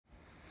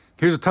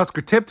Here's a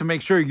Tusker tip to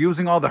make sure you're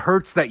using all the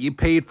hertz that you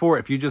paid for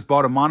if you just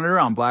bought a monitor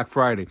on Black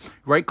Friday.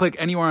 Right-click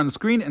anywhere on the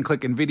screen and click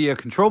NVIDIA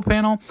Control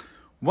Panel.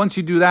 Once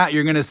you do that,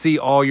 you're going to see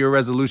all your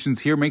resolutions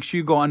here. Make sure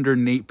you go under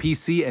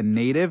PC and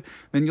native.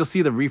 Then you'll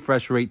see the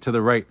refresh rate to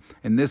the right.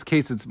 In this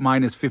case, it's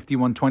minus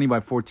 5120 by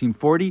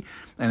 1440,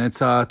 and it's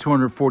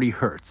 240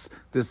 hertz.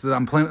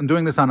 I'm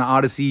doing this on an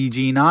Odyssey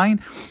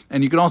G9,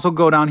 and you can also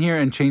go down here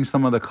and change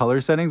some of the color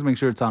settings. Make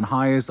sure it's on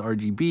highest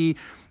RGB.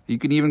 You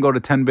can even go to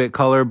 10-bit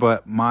color,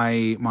 but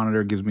my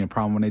monitor gives me a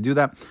problem when I do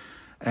that.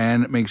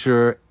 And make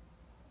sure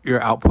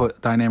your output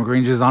dynamic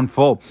range is on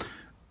full.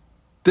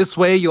 This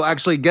way, you'll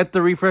actually get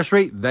the refresh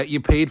rate that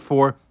you paid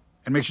for.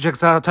 And make sure you check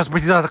us out at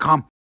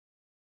TuskerPCs.com.